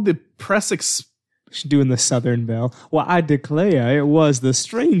told the press She's doing the Southern Belle. Well, I declare it was the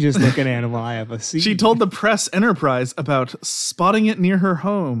strangest looking animal I ever seen. She told the Press Enterprise about spotting it near her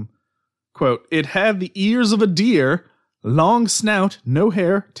home. Quote, it had the ears of a deer, long snout, no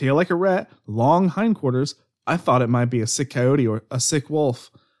hair, tail like a rat, long hindquarters. I thought it might be a sick coyote or a sick wolf,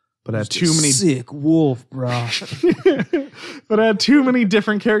 but had too many sick wolf, bro. but had too many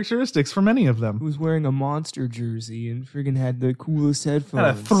different characteristics for many of them. Who was wearing a monster jersey and friggin' had the coolest Had a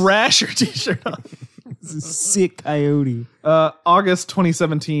headphones. Thrasher t-shirt on. It's a sick coyote. August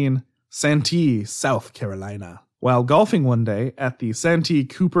 2017, Santee, South Carolina. While golfing one day at the Santee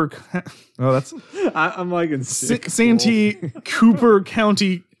Cooper, I'm like in sick. Santee Cooper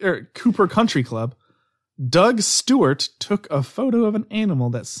County Cooper Country Club, Doug Stewart took a photo of an animal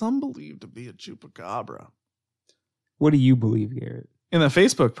that some believed to be a chupacabra. What do you believe, Garrett? In a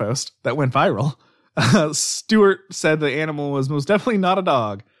Facebook post that went viral, Stewart said the animal was most definitely not a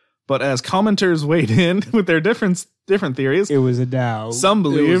dog, but as commenters weighed in with their different theories, It was a dog. some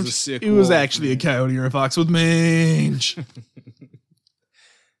believed a sick it was wolf, actually a coyote or a fox with mange.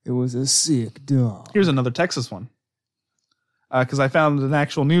 It was a sick dog. Here's another Texas one. Because I found an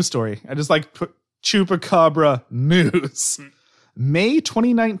actual news story. I just like put chupacabra news. May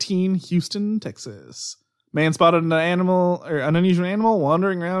 2019, Houston, Texas. Man spotted an unusual animal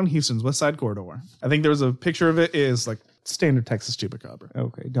wandering around Houston's West Side corridor. I think there was a picture of it. It is like standard Texas chupacabra.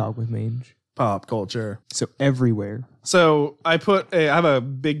 Okay, dog with mange. Pop culture. So everywhere. So I have a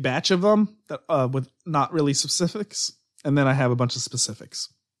big batch of them that, with not really specifics, and then I have a bunch of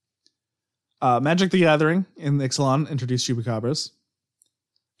specifics. Magic the Gathering in the Ixalan introduced chupacabras.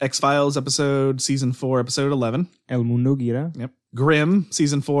 X-Files season 4, episode 11. El Mundo Gira. Yep. Grimm,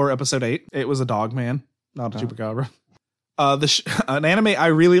 season 4, episode 8. It was a dog man, not a chupacabra. An anime I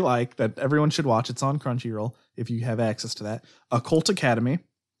really like that everyone should watch. It's on Crunchyroll if you have access to that. Occult Academy.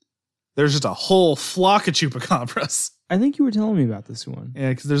 There's just a whole flock of chupacabras. I think you were telling me about this one. Yeah,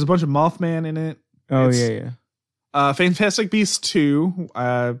 because there's a bunch of Mothman in it. Oh, It's- yeah. Fantastic Beasts 2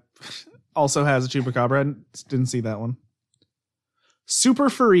 also has a chupacabra. I didn't see that one. Super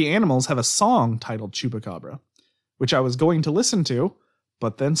furry animals have a song titled Chupacabra, which I was going to listen to,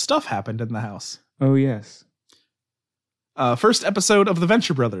 but then stuff happened in the house. Oh, yes. First episode of The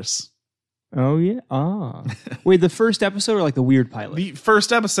Venture Brothers. Oh, yeah. Ah. Wait, the first episode or like the weird pilot? The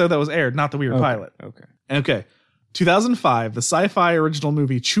first episode that was aired, not the weird pilot. Okay. Okay. 2005, the sci-fi original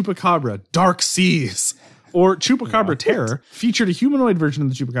movie Chupacabra, Dark Seas, or Chupacabra Terror, featured a humanoid version of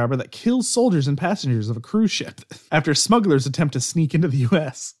the chupacabra that kills soldiers and passengers of a cruise ship after smugglers attempt to sneak into the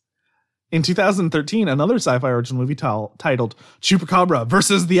U.S. In 2013, another sci-fi original movie titled Chupacabra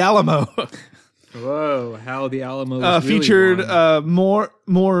versus the Alamo Whoa, how the Alamo really featured won.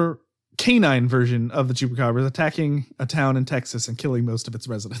 more canine version of the chupacabras attacking a town in Texas and killing most of its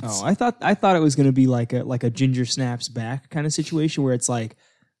residents. Oh, I thought it was going to be like a Ginger Snaps Back kind of situation where it's like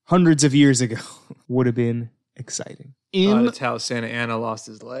hundreds of years ago. Would have been exciting. That's how Santa Anna lost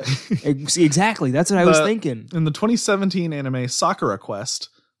his leg. See, exactly. That's what I was thinking. In the 2017 anime Sakura Quest,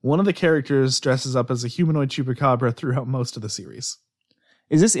 one of the characters dresses up as a humanoid chupacabra throughout most of the series.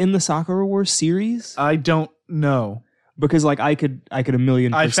 Is this in the Sakura Wars series? I don't know. Because like I could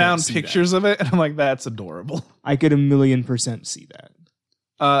 1,000,000%. I found see pictures that. of it and I'm like, that's adorable. I could 1,000,000% see that.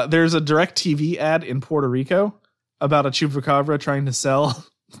 There's a DirecTV ad in Puerto Rico about a chupacabra trying to sell.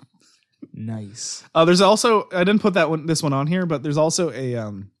 Nice. There's also, I didn't put this one on here, but there's also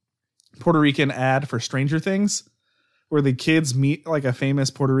a Puerto Rican ad for Stranger Things where the kids meet like a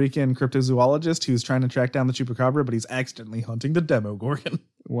famous Puerto Rican cryptozoologist who's trying to track down the chupacabra, but he's accidentally hunting the Demogorgon.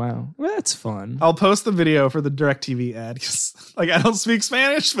 Wow. Well, that's fun. I'll post the video for the DirecTV ad because like I don't speak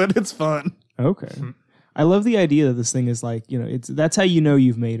Spanish, but it's fun. Okay. I love the idea that this thing is like, that's how you know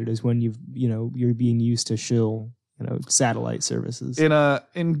you've made it is when you're being used to shill, satellite services. In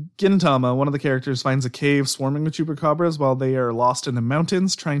Gintama, one of the characters finds a cave swarming with chupacabras while they are lost in the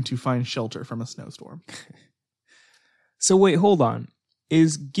mountains trying to find shelter from a snowstorm. So wait, hold on.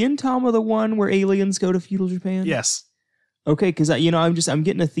 Is Gintama the one where aliens go to feudal Japan? Yes. Okay, because I'm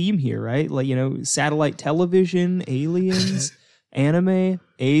getting a theme here, right? Like satellite television, aliens, anime,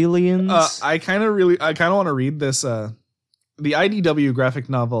 aliens. I kind of want to read this. The IDW graphic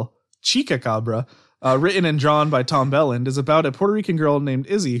novel Chicacabra, written and drawn by Tom Belland, is about a Puerto Rican girl named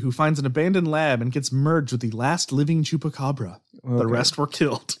Izzy who finds an abandoned lab and gets merged with the last living chupacabra. Okay. The rest were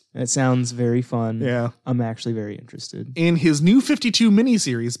killed. That sounds very fun. Yeah. I'm actually very interested. In his new 52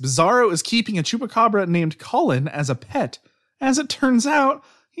 miniseries, Bizarro is keeping a chupacabra named Colin as a pet. As it turns out,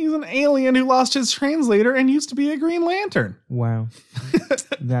 he's an alien who lost his translator and used to be a Green Lantern. Wow.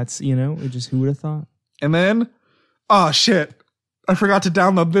 That's, just who would have thought? And then, oh shit, I forgot to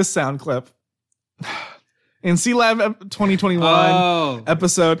download this sound clip. In C-Lab 2021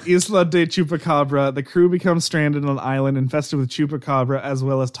 episode Isla de Chupacabra, the crew becomes stranded on an island infested with chupacabra as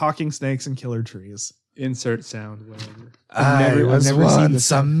well as talking snakes and killer trees. Insert sound, whatever. I've never once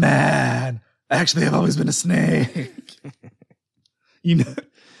a man. Actually, I've always been a snake.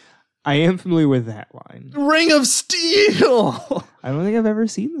 I am familiar with that line. Ring of Steel. I don't think I've ever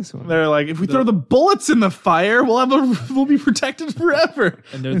seen this one. They're like, if we throw the bullets in the fire, we'll be protected forever.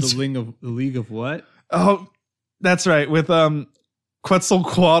 And there's the League of what? Oh, that's right. With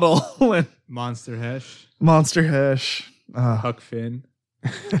Quetzalcoatl and Monster Hesh. Huck Finn.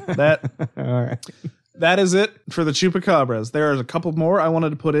 That all right. That is it for the chupacabras. There are a couple more I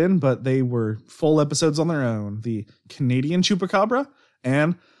wanted to put in, but they were full episodes on their own. The Canadian chupacabra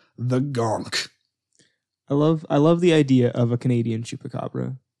and the Gonk. I love the idea of a Canadian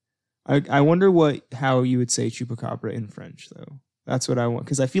chupacabra. I wonder how you would say chupacabra in French though. That's what I want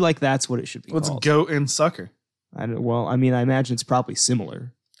because I feel like that's what it should be. What's called. goat and sucker? I imagine it's probably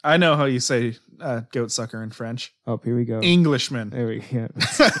similar. I know how you say goat sucker in French. Oh, here we go. Englishman. There we go.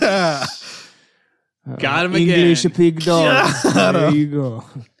 Got him again. English pig dog. There you go.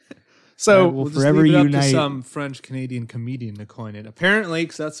 So we'll forever just leave it unite. up to some French Canadian comedian to coin it. Apparently,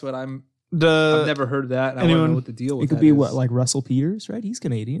 because that's what I've never heard that. I don't know what the deal with it could that be is. what, like Russell Peters, right? He's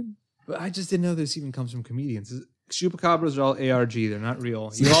Canadian. But I just didn't know this even comes from comedians. Chupacabras are all ARG. They're not real.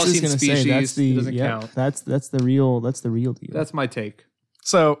 See, You've all that's seen gonna Species. say, that's it doesn't count. That's the real deal. That's my take.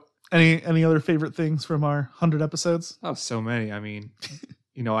 So any other favorite things from our 100 episodes? Oh, so many. I mean,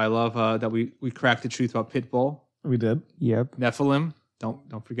 I love that we cracked the truth about Pitbull. We did. Yep. Nephilim.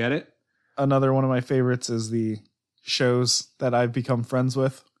 Don't forget it. Another one of my favorites is the shows that I've become friends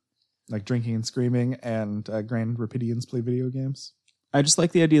with, like Drinking and Screaming and Grand Rapidians Play Video Games. I just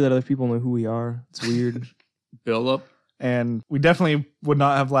like the idea that other people know who we are. It's weird. Build up. And we definitely would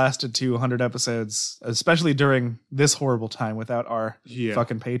not have lasted to 100 episodes, especially during this horrible time, without our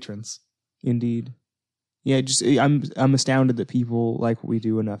fucking patrons. Indeed. Yeah, I'm astounded that people like what we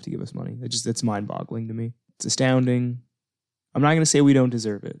do enough to give us money. It's mind-boggling to me. It's astounding. I'm not going to say we don't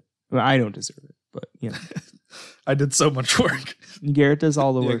deserve it. Well, I don't deserve it, but I did so much work. Garrett does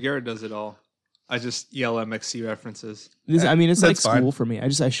all the Yeah, work. Garrett does it all. I just yell MXC references. It's like That's fine. school for me. I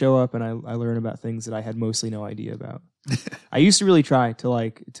show up and I learn about things that I had mostly no idea about. I used to really try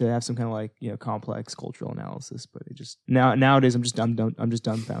to have some kind of complex cultural analysis, but it just nowadays I'm just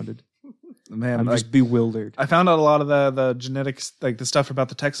dumbfounded. Man, I'm just bewildered. I found out a lot of the genetics, like the stuff about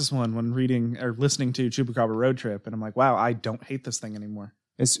the Texas one, when reading or listening to Chupacabra Road Trip, and I'm like, wow, I don't hate this thing anymore.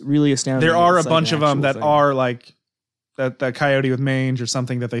 It's really astounding. There are a It's like bunch an of them that actual thing. are like that coyote with mange or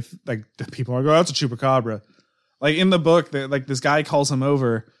something that they like. That people are like, oh, that's a chupacabra. Like in the book, this guy calls him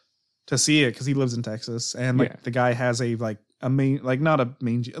over to see it because he lives in Texas, and the guy has a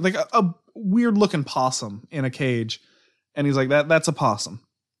weird looking possum in a cage, and he's like, that's a possum.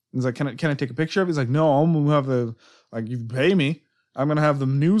 He's like, can I take a picture of it? He's like, no, I'm gonna have Like, you pay me, I'm going to have the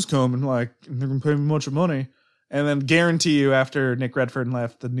news come and like, they're going to pay me a bunch of money. And then guarantee you after Nick Redfern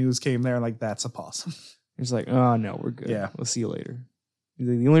left, the news came there and like, that's a possum. It's like, oh no, we're good. Yeah. We'll see you later.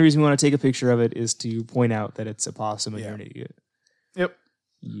 The only reason we want to take a picture of it is to point out that it's a possum and Yeah. you're an idiot. Yep.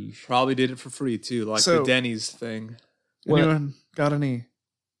 Yeesh. Probably did it for free too, like So- the Denny's thing. Anyone got any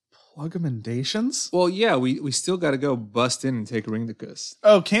plugamendations? Well, yeah, we still got to go bust in and take Ringdicus.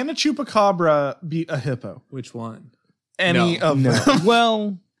 Oh, can a chupacabra beat a hippo? Which one? Any No. of No. them?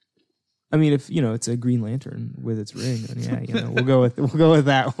 Well, I mean, if it's a Green Lantern with its ring, then yeah, we'll go with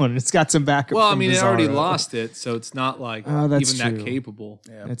that one. It's got some backup. Well, I from mean, it already Bizarro. lost it, so it's not like Oh, that's even true. that capable.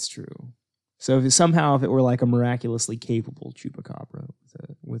 Yeah. That's true. So if it were like a miraculously capable chupacabra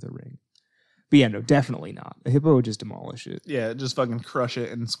with a ring, but yeah, no, definitely not. A hippo would just demolish it. Yeah, just fucking crush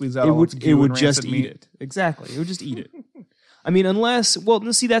it and squeeze out It all its would. goo It would and just rancid eat meat. it. Exactly. It would just eat it. I mean, unless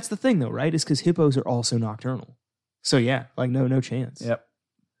see, that's the thing though, right? Is because hippos are also nocturnal. So yeah, like no chance. Yep.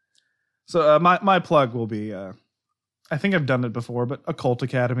 So my plug will be, I think I've done it before, but Occult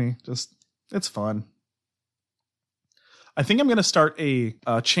Academy. Just, it's fun. I think I'm going to start a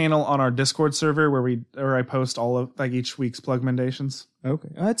channel on our Discord server where I post all of like each week's plugmendations. Okay,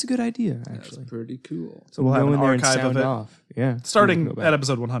 that's a good idea. That's Actually, pretty cool. So we'll have go an in there and archive of sound it. off. Yeah, Starting Go back. at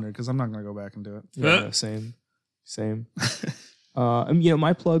episode 100, because I'm not going to go back and do it. Yeah, no, same.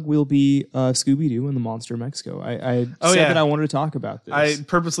 My plug will be Scooby-Doo and the Monster of Mexico. I said that I wanted to talk about this. I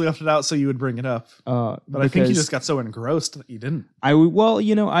purposely left it out so you would bring it up. But I think you just got so engrossed that you didn't. I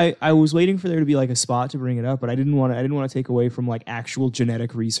was waiting for there to be like a spot to bring it up, but I didn't want to take away from like actual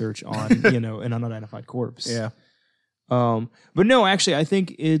genetic research on an unidentified corpse. Yeah. But no, actually, I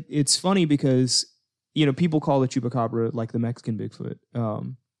think it's funny because people call the chupacabra like the Mexican Bigfoot,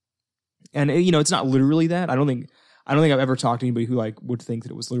 and it's not literally that. I don't think I've ever talked to anybody who like would think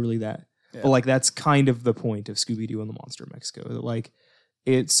that it was literally that. Yeah. But like that's kind of the point of Scooby-Doo and the Monster of Mexico. That like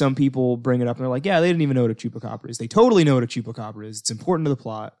some people bring it up and they're like, yeah, they didn't even know what a chupacabra is. They totally know what a chupacabra is. It's important to the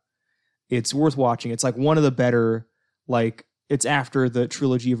plot. It's worth watching. It's like one of the better, like it's after the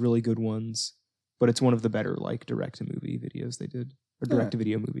trilogy of really good ones, but it's one of the better like direct-to-movie videos they did, or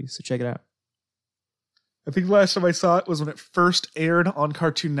direct-to-video movies. So check it out. I think the last time I saw it was when it first aired on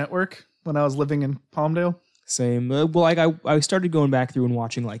Cartoon Network when I was living in Palmdale. Same. Like I started going back through and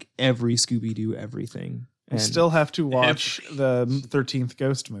watching like every Scooby-Doo everything. We And still have to watch the 13th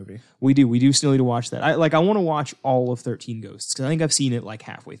Ghost movie. we do still need to watch that. I want to watch all of 13 Ghosts because I think I've seen it like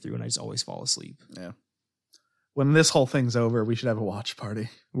halfway through and I just always fall asleep. Yeah. When this whole thing's over, we should have a watch party.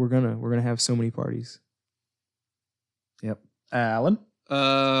 We're gonna have so many parties. Yep. Alan?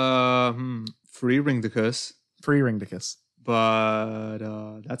 Free Ringdicus, Free Ringdicus. but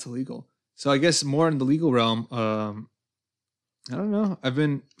that's illegal. So I guess more in the legal realm. I don't know. I've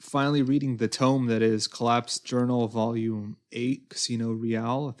been finally reading the tome that is Collapse Journal Volume 8, Casino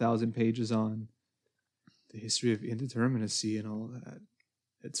Real, 1,000 pages on the history of indeterminacy and all of that.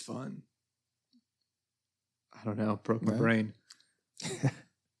 It's fun. I don't know. Broke my brain.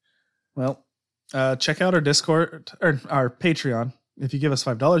 Well, check out our Discord or our Patreon. If you give us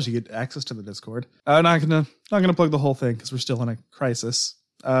 $5, you get access to the Discord. Not gonna plug the whole thing because we're still in a crisis.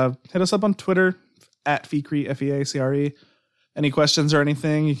 Hit us up on Twitter at Feacre, FEACRE. Any questions or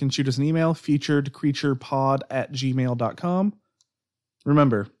anything, you can shoot us an email, featuredcreaturepod@gmail.com.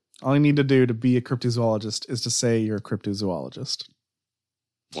 Remember, all you need to do to be a cryptozoologist is to say you're a cryptozoologist.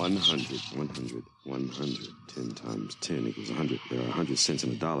 100, 10 times 10 equals 100. There are 100 cents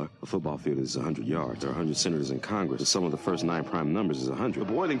in a dollar. A football field is 100 yards. There are 100 senators in Congress. The sum of the first 9 prime numbers is 100. The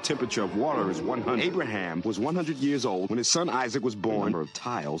boiling temperature of water is 100. Abraham was 100 years old when his son Isaac was born. The number of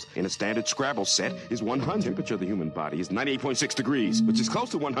tiles in a standard Scrabble set is 100. The temperature of the human body is 98.6 degrees, which is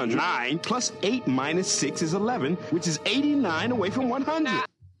close to 100. 9 plus 8 minus 6 is 11, which is 89 away from 100.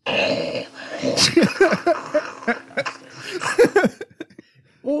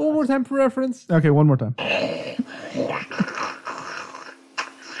 One more time for reference. Okay, one more time.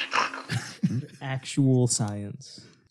 Actual science.